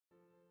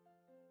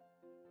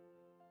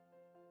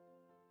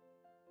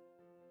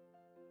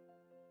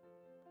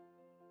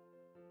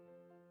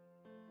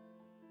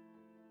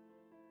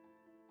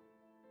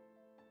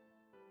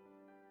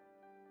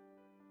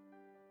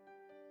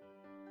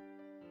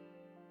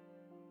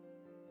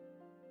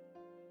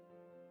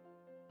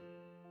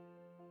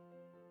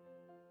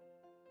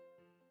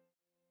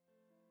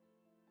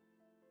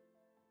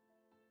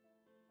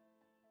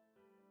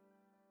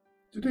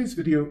Today's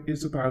video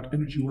is about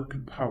energy, work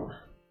and power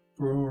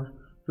for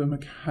the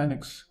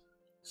mechanics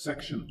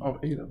section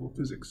of A-level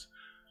physics.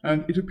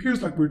 And it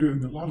appears like we're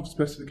doing a lot of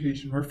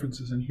specification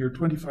references in here,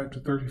 25 to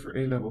 30 for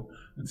A-level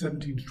and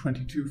 17 to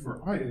 22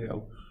 for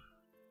IAL.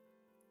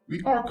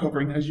 We are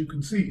covering, as you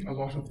can see, a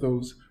lot of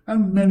those,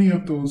 and many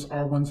of those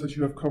are ones that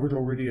you have covered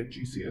already at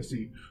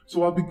GCSE.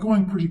 So I'll be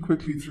going pretty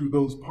quickly through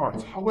those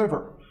parts.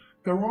 However,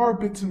 there are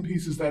bits and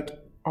pieces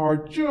that are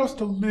just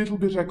a little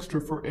bit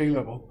extra for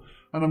A-level,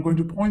 and I'm going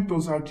to point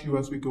those out to you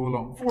as we go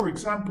along. For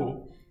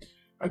example,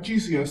 at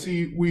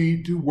GCSE, we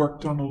do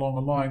work done along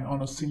a line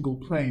on a single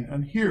plane,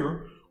 and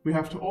here we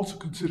have to also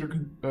consider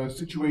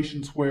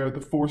situations where the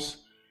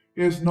force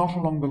is not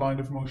along the line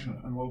of motion,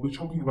 and we'll be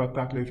talking about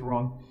that later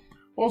on.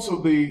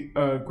 Also, the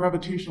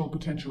gravitational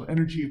potential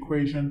energy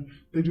equation,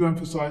 they do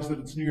emphasize that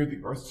it's near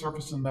the Earth's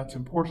surface, and that's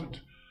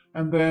important.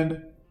 And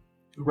then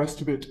the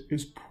rest of it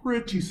is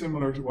pretty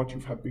similar to what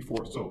you've had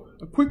before. So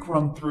a quick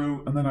run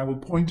through, and then I will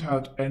point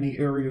out any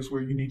areas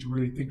where you need to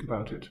really think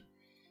about it.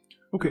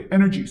 Okay,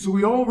 energy. So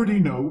we already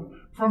know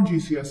from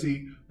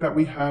GCSE that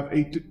we have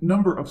a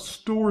number of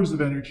stores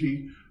of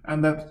energy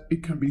and that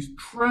it can be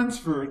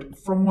transferred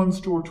from one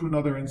store to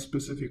another in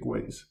specific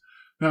ways.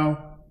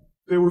 Now,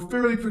 they were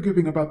fairly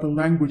forgiving about the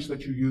language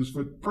that you use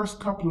for the first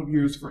couple of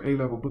years for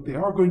A-level, but they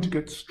are going to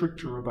get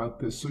stricter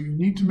about this, so you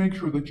need to make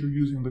sure that you're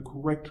using the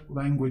correct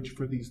language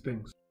for these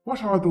things.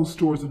 What are those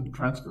stores and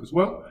transfers?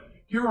 Well,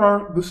 here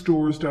are the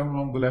stores down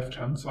along the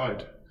left-hand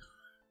side.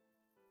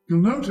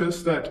 You'll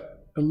notice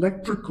that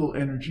electrical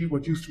energy,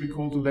 what used to be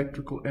called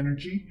electrical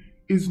energy,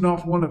 is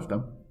not one of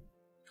them.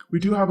 We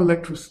do have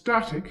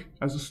electrostatic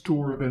as a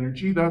store of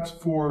energy. That's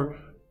for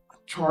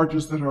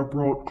charges that are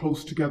brought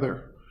close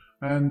together.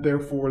 And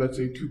therefore, let's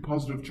say two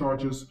positive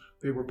charges,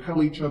 they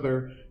repel each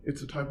other.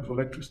 It's a type of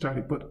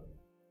electrostatic, but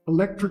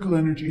electrical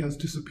energy has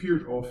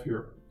disappeared off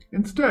here.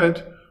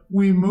 Instead,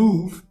 we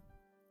move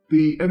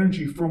the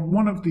energy from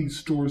one of these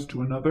stores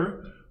to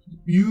another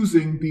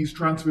using these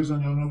transfers,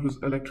 and you'll notice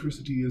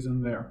electricity is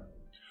in there.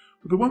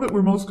 But the one that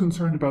we're most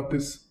concerned about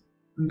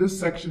in this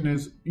section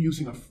is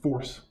using a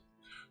force.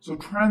 So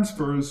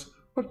transfers,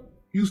 what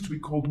used to be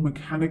called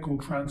mechanical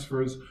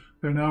transfers,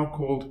 they're now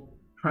called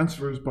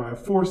transfers by a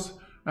force,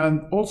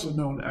 and also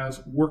known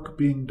as work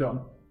being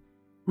done.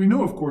 We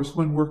know, of course,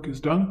 when work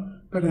is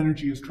done, that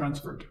energy is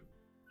transferred.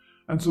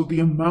 And so the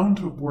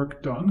amount of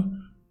work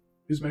done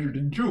is measured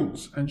in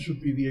joules and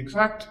should be the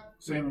exact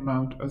same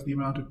amount as the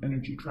amount of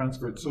energy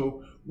transferred.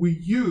 So we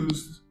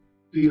use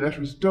the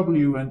letters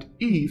W and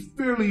E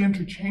fairly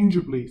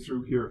interchangeably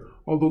through here,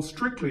 although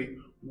strictly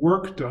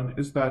work done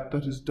is that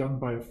is done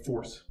by a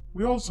force.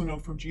 We also know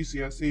from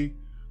GCSE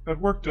that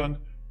work done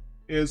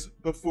is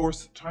the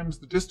force times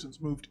the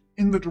distance moved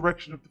in the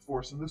direction of the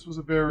force, and this was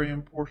a very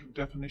important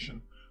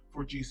definition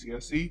for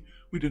GCSE.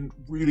 We didn't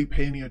really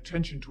pay any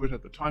attention to it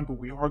at the time, but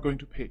we are going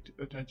to pay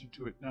attention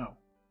to it now.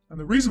 And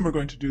the reason we're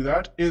going to do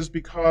that is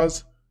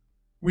because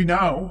we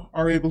now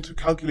are able to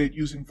calculate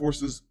using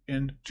forces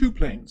in two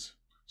planes.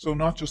 So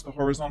not just the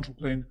horizontal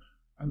plane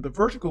and the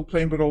vertical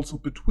plane, but also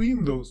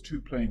between those two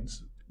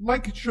planes,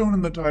 like it's shown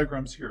in the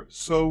diagrams here.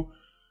 So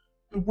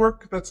the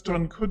work that's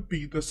done could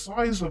be the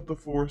size of the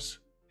force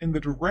in the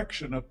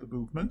direction of the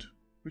movement,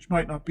 which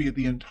might not be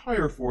the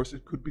entire force.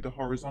 It could be the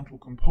horizontal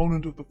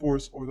component of the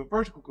force or the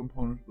vertical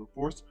component of the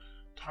force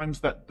times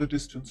the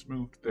distance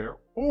moved there.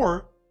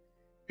 Or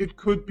it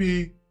could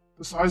be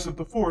the size of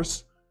the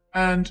force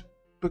and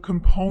the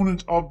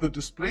component of the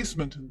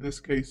displacement, in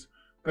this case,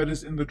 that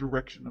is in the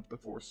direction of the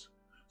force.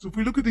 So if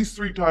we look at these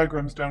three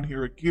diagrams down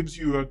here, it gives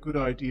you a good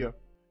idea.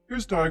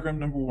 Here's diagram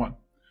number one.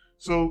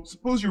 So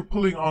suppose you're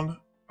pulling on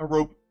a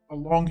rope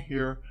along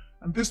here,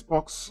 and this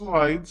box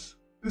slides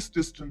this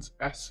distance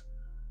s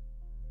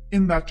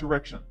in that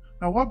direction.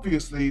 Now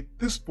obviously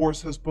this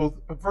force has both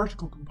a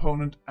vertical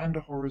component and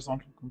a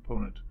horizontal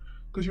component,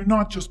 because you're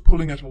not just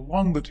pulling it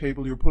along the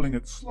table, you're pulling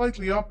it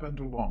slightly up and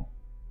along,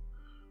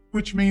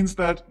 which means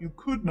that you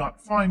could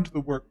not find the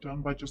work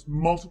done by just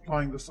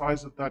multiplying the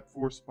size of that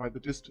force by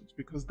the distance,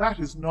 because that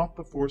is not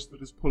the force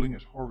that is pulling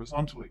it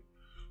horizontally.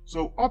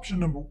 So option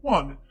number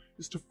one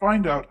is to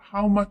find out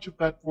how much of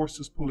that force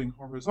is pulling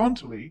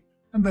horizontally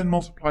and then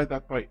multiply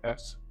that by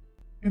s.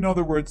 In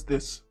other words,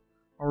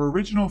 our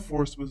original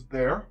force was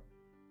there,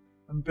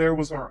 and there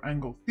was our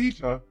angle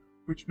theta,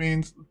 which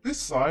means this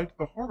side,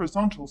 the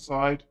horizontal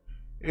side,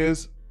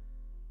 is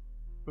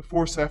the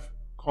force F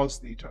cos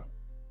theta.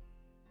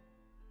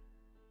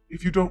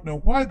 If you don't know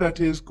why that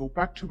is, go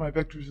back to my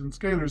vectors and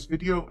scalars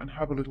video and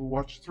have a little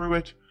watch through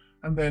it,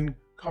 and then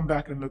come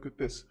back and look at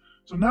this.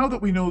 So now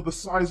that we know the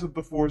size of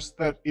the force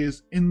that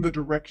is in the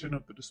direction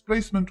of the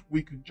displacement,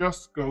 we can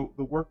just go,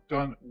 the work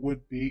done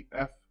would be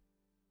F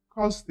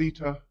cos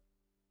theta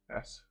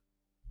s.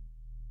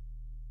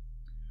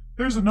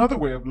 There's another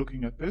way of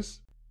looking at this.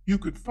 You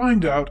could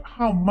find out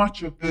how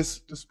much of this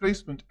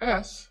displacement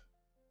s,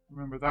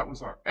 remember that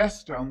was our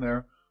s down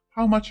there,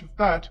 how much of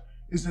that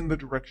is in the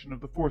direction of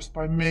the force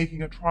by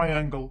making a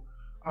triangle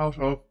out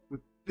of,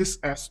 with this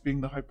s being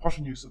the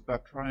hypotenuse of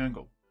that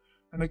triangle.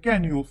 And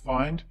again, you'll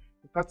find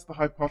If that's the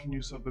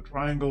hypotenuse of the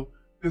triangle,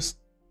 this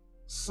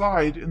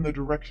side in the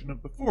direction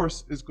of the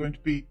force is going to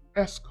be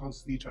S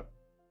cos theta,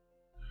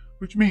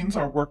 which means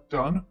our work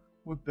done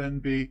would then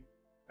be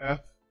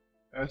F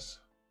S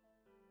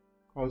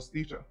cos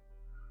theta,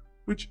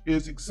 which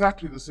is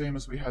exactly the same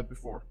as we had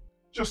before,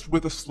 just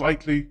with a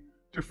slightly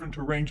different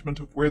arrangement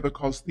of where the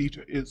cos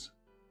theta is.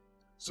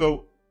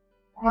 So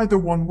either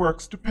one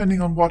works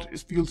depending on what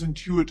feels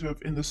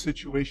intuitive in the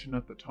situation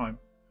at the time.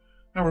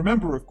 Now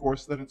remember, of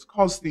course, that it's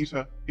cos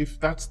theta if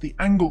that's the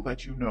angle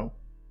that you know.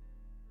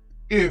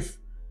 If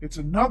it's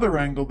another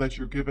angle that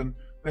you're given,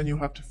 then you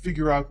have to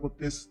figure out what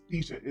this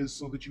theta is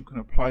so that you can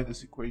apply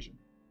this equation.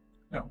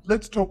 Now,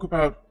 let's talk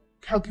about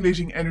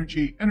calculating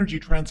energy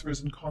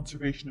transfers, and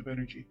conservation of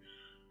energy.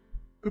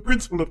 The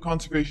principle of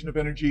conservation of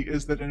energy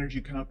is that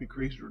energy cannot be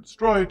created or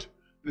destroyed.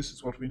 This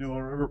is what we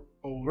know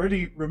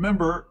already.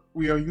 Remember,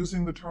 we are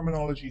using the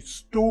terminology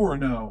store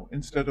now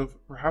instead of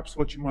perhaps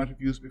what you might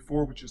have used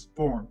before, which is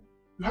form.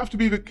 You have to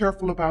be a bit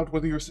careful about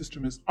whether your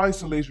system is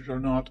isolated or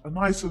not. An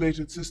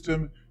isolated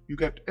system, you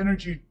get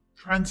energy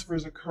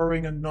transfers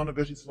occurring and none of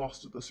it is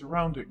lost to the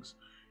surroundings.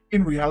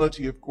 In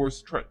reality, of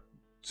course,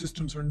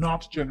 systems are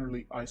not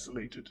generally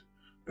isolated.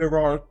 There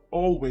are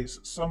always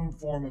some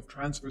form of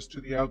transfers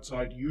to the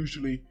outside,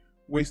 usually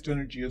waste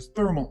energy as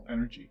thermal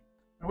energy.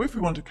 Now, if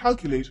we want to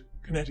calculate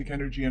kinetic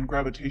energy and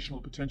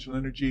gravitational potential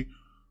energy,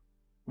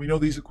 we know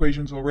these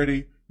equations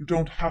already. You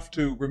don't have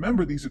to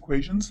remember these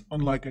equations,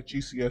 unlike at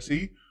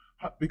GCSE,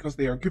 because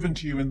they are given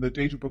to you in the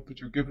data book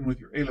that you're given with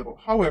your A-level.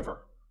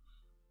 However,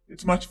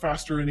 it's much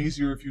faster and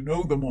easier if you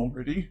know them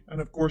already, and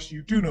of course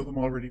you do know them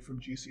already from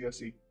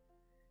GCSE.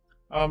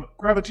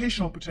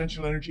 Gravitational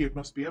potential energy, it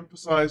must be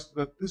emphasized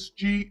that this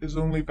G is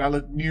only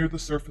valid near the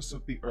surface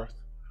of the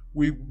Earth.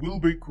 We will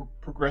be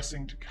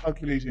progressing to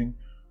calculating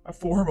a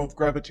form of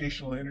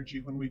gravitational energy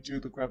when we do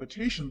the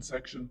gravitation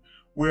section,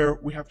 where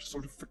we have to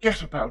sort of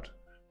forget about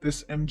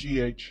this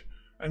MGH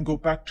and go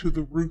back to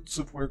the roots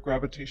of where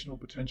gravitational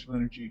potential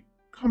energy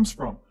comes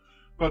from.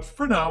 But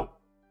for now,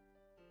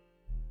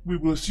 we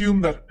will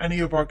assume that any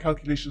of our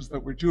calculations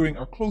that we're doing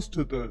are close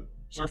to the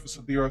surface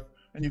of the Earth,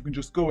 and you can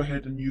just go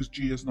ahead and use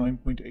G as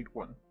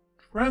 9.81.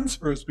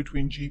 Transfers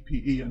between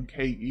GPE and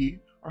KE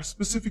are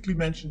specifically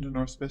mentioned in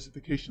our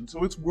specification,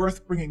 so it's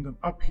worth bringing them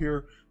up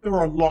here. There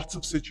are lots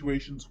of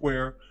situations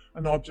where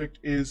an object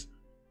is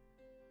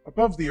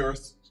above the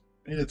Earth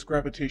in its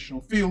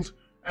gravitational field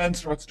and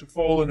starts to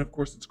fall, and of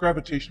course its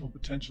gravitational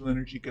potential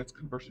energy gets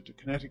converted to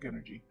kinetic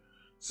energy.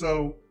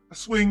 So a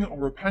swing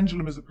or a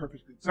pendulum is a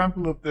perfect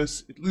example of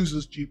this. It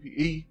loses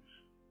GPE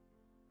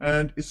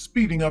and is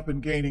speeding up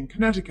and gaining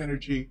kinetic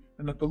energy,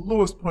 and at the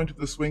lowest point of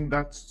the swing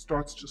that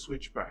starts to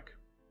switch back.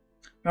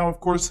 Now,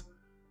 of course,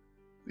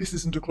 this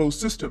isn't a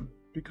closed system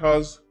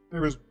because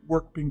there is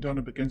work being done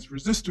against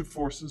resistive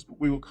forces, but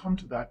we will come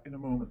to that in a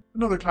moment.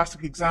 Another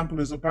classic example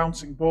is a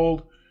bouncing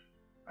ball.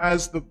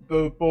 As the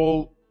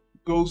ball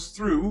goes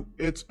through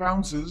its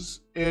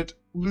bounces, it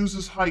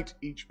loses height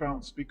each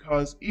bounce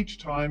because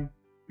each time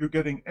you're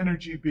getting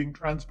energy being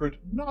transferred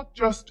not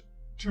just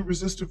to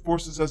resistive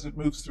forces as it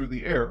moves through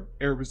the air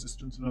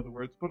resistance in other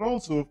words, but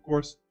also, of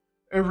course,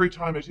 every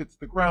time it hits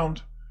the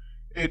ground,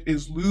 it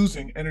is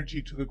losing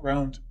energy to the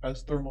ground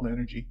as thermal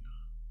energy,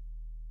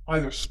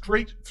 either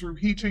straight through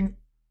heating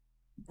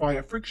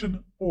via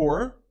friction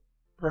or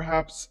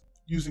perhaps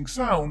using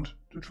sound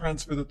to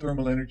transfer the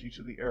thermal energy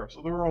to the air.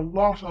 So there are a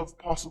lot of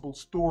possible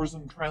stores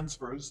and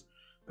transfers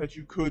that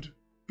you could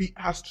be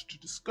asked to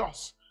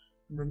discuss.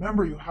 And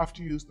remember, you have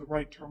to use the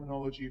right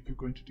terminology if you're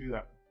going to do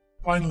that.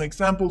 Final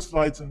example,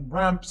 slides and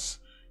ramps.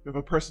 You have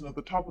a person at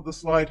the top of the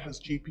slide has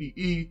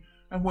GPE,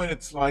 and when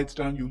it slides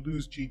down, you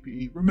lose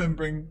GPE,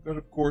 remembering that,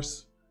 of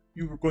course,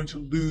 you are going to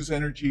lose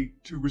energy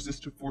to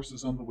resistive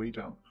forces on the way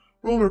down.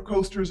 Roller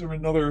coasters are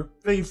another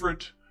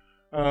favorite.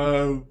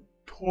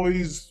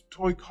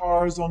 Toy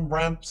cars on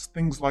ramps,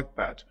 things like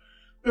that.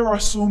 There are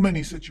so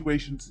many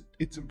situations,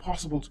 it's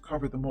impossible to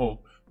cover them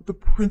all, but the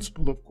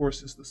principle, of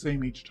course, is the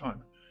same each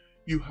time.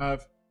 You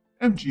have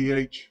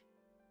MGH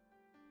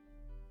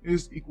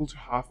is equal to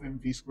half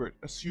mv squared,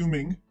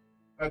 assuming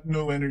that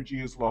no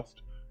energy is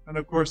lost. And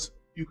of course,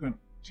 you can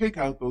take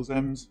out those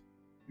m's,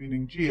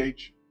 meaning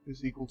gh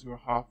is equal to a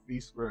half v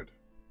squared.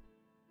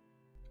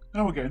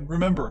 Now again,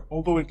 remember,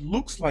 although it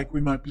looks like we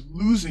might be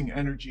losing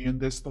energy in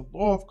this, the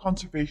law of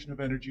conservation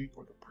of energy,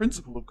 or the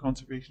principle of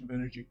conservation of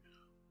energy,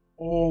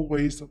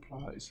 always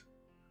applies.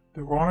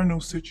 There are no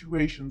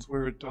situations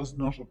where it does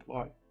not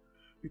apply,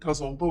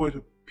 because although it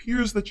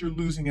appears that you're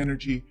losing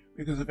energy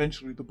because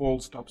eventually the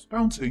ball stops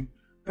bouncing,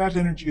 that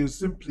energy is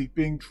simply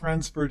being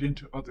transferred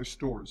into other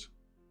stores.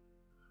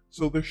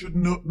 So there should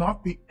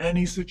not be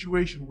any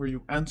situation where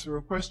you answer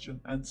a question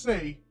and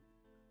say,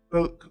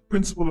 the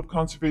principle of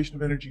conservation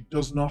of energy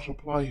does not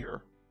apply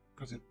here,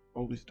 because it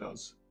always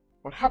does.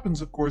 What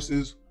happens, of course,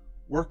 is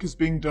work is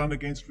being done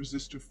against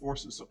resistive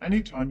forces. So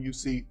anytime you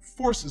see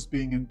forces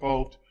being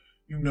involved,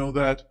 you know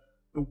that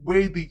the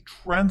way the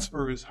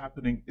transfer is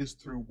happening is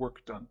through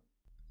work done.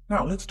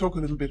 Now let's talk a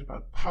little bit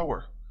about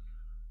power.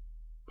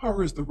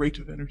 Power is the rate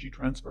of energy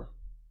transfer.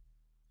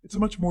 it's a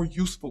much more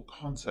useful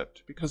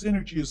concept because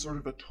energy is sort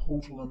of a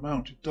total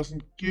amount. It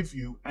doesn't give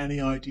you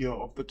any idea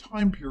of the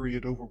time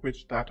period over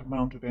which that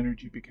amount of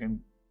energy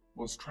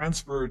was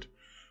transferred,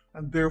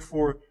 and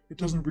therefore it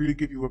doesn't really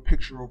give you a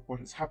picture of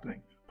what is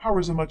happening. Power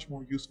is a much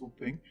more useful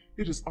thing.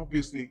 It is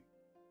obviously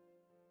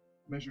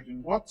measured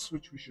in watts,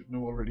 which we should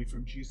know already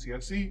from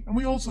GCSE, and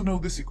we also know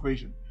this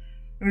equation,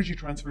 energy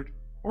transferred,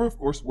 or of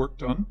course work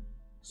done.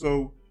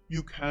 So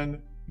you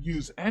can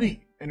use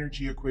any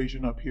energy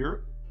equation up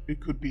here. It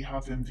could be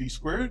half mv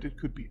squared, it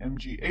could be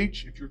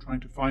mgh if you're trying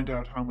to find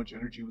out how much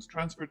energy was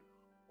transferred,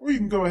 or you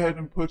can go ahead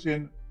and put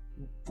in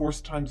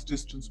force times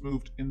distance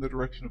moved in the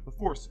direction of the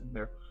force in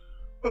there.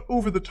 But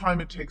over the time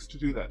it takes to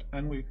do that,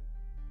 and we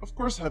of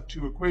course have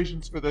two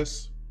equations for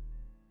this,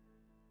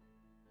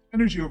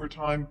 energy over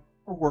time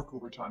or work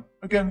over time.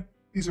 Again,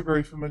 these are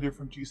very familiar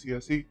from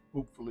GCSE,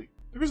 hopefully.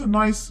 There is a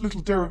nice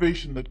little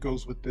derivation that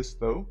goes with this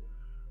though.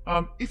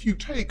 If you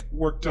take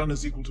work done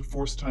is equal to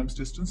force times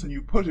distance and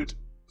you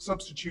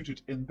substitute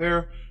it in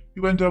there,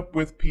 you end up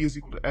with P is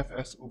equal to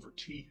Fs over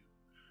T.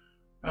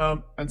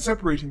 And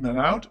separating that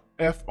out,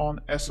 F on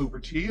S over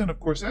T, and of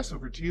course S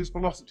over T is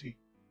velocity.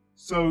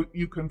 So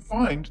you can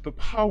find the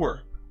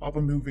power of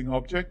a moving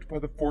object by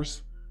the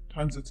force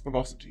times its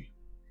velocity.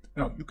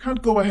 Now, you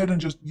can't go ahead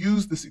and just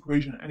use this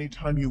equation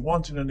anytime you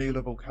want in an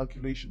A-level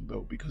calculation,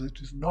 though, because it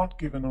is not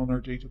given on our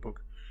data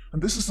book.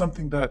 And this is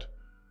something that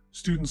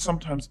students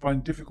sometimes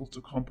find difficult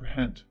to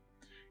comprehend.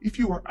 If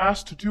you are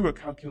asked to do a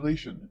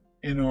calculation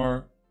in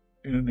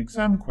an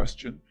exam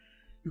question,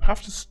 you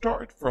have to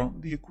start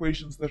from the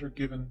equations that are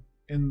given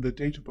in the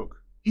data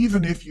book,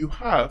 even if you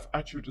have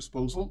at your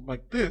disposal,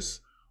 like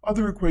this,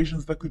 other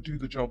equations that could do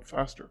the job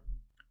faster.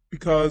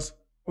 Because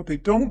what they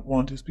don't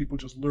want is people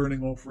just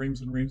learning off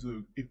reams and reams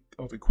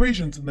of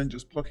equations and then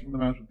just plucking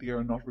them out of the air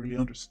and not really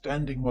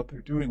understanding what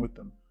they're doing with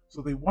them.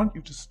 So they want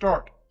you to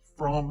start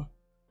from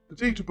the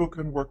data book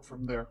and work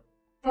from there.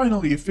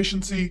 Finally,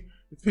 efficiency.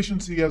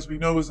 Efficiency, as we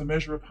know, is a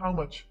measure of how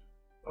much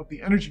of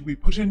the energy we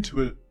put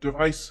into a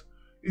device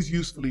is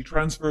usefully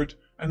transferred,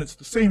 and it's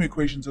the same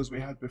equations as we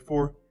had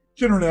before.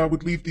 Generally, I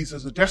would leave these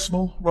as a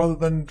decimal rather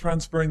than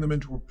transferring them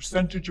into a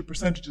percentage. A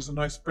percentage is a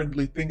nice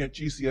friendly thing at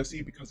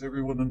GCSE because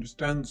everyone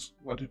understands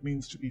what it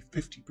means to be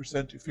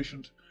 50%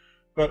 efficient.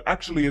 But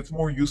actually, it's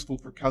more useful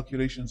for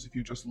calculations if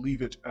you just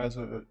leave it as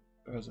a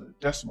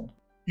decimal.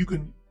 You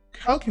can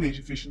calculate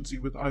efficiency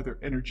with either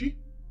energy,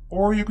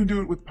 or you can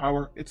do it with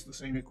power. It's the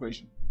same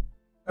equation.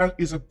 That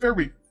is a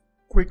very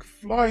quick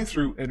fly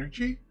through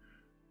energy.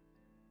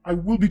 I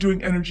will be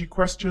doing energy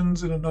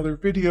questions in another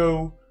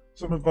video,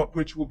 some of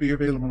which will be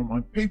available on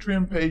my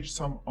Patreon page,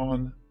 some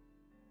on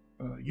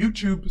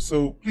YouTube,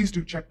 so please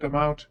do check them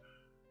out.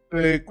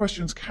 The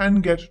questions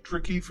can get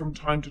tricky from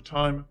time to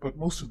time, but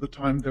most of the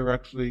time they're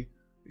actually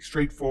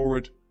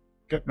straightforward,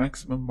 get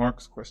maximum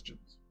marks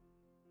questions.